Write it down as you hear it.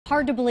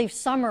Hard to believe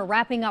summer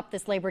wrapping up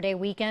this Labor Day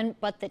weekend,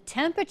 but the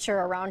temperature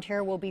around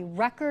here will be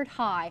record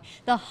high.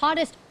 The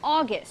hottest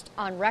August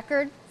on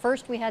record.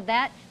 First we had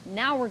that.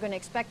 Now we're going to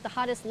expect the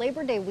hottest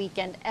Labor Day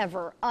weekend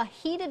ever. A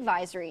heat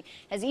advisory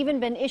has even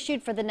been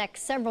issued for the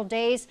next several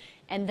days,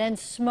 and then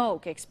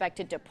smoke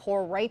expected to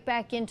pour right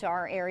back into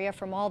our area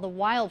from all the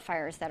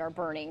wildfires that are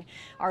burning.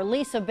 Our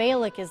Lisa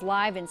Balick is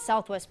live in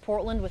Southwest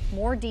Portland with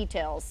more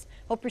details.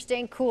 Hope you're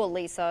staying cool,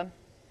 Lisa.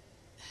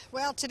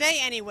 Well, today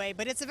anyway,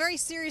 but it's a very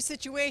serious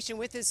situation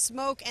with this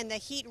smoke and the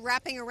heat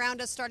wrapping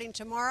around us starting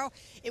tomorrow.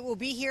 It will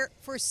be here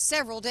for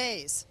several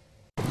days.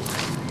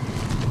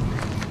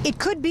 It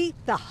could be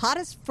the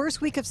hottest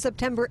first week of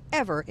September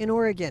ever in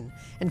Oregon.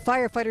 And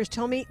firefighters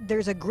tell me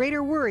there's a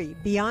greater worry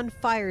beyond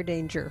fire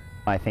danger.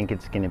 I think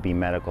it's going to be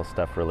medical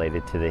stuff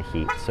related to the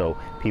heat, so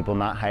people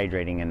not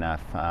hydrating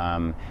enough.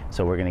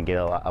 So we're going to get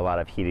a lot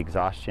of heat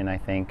exhaustion, I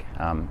think,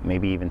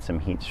 maybe even some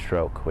heat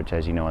stroke, which,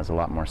 as you know, is a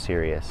lot more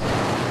serious.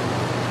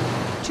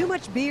 Too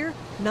much beer,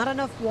 not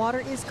enough water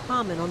is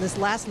common on this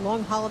last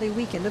long holiday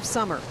weekend of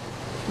summer.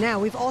 Now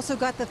we've also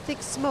got the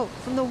thick smoke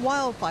from the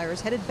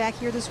wildfires headed back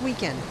here this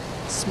weekend.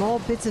 Small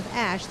bits of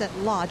ash that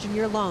lodge in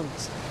your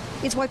lungs.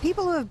 It's why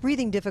people who have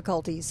breathing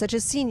difficulties, such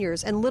as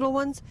seniors and little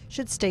ones,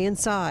 should stay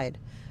inside.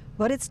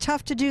 But it's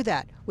tough to do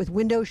that with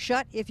windows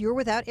shut if you're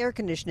without air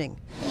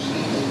conditioning.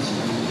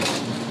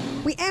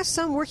 We asked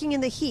some working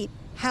in the heat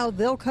how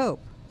they'll cope.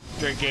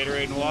 Drink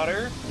Gatorade and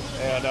water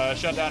and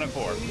shut down and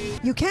pour.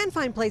 You can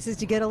find places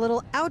to get a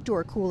little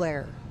outdoor cool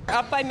air.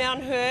 Up by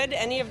Mount Hood,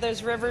 any of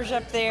those rivers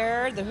up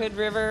there, the Hood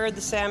River,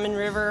 the Salmon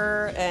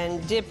River,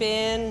 and dip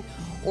in,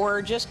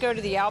 or just go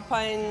to the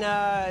Alpine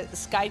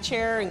Sky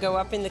Chair and go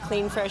up in the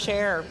clean, fresh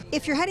air.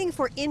 If you're heading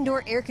for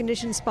indoor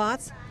air-conditioned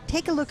spots,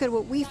 take a look at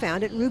what we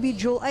found at Ruby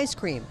Jewel Ice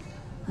Cream.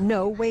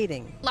 No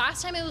waiting.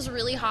 Last time it was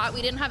really hot.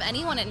 We didn't have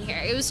anyone in here.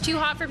 It was too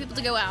hot for people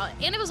to go out,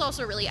 and it was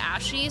also really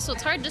ashy, so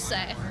it's hard to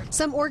say.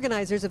 Some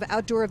organizers of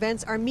outdoor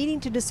events are meeting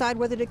to decide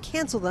whether to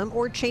cancel them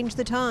or change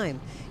the time.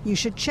 You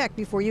should check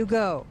before you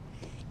go.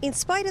 In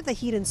spite of the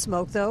heat and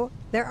smoke, though,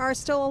 there are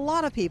still a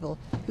lot of people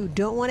who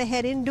don't want to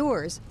head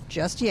indoors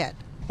just yet.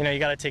 You know, you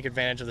got to take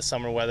advantage of the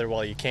summer weather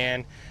while you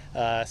can,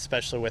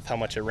 especially with how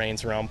much it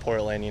rains around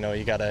Portland. You know,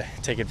 you got to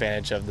take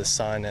advantage of the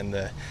sun and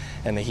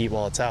the heat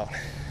while it's out.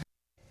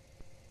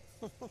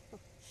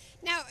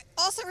 Now,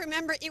 also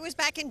remember, it was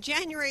back in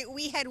January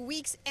we had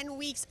weeks and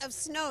weeks of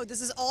snow.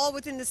 This is all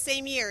within the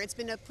same year. It's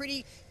been a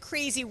pretty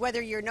crazy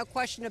weather year, no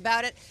question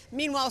about it.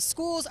 Meanwhile,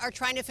 schools are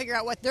trying to figure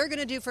out what they're going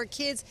to do for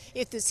kids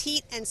if this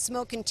heat and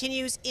smoke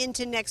continues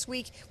into next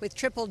week with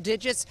triple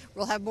digits.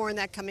 We'll have more on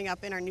that coming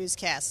up in our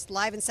newscast.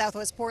 Live in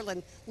Southwest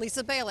Portland,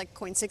 Lisa Balick,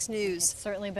 KOIN 6 News. It's certainly been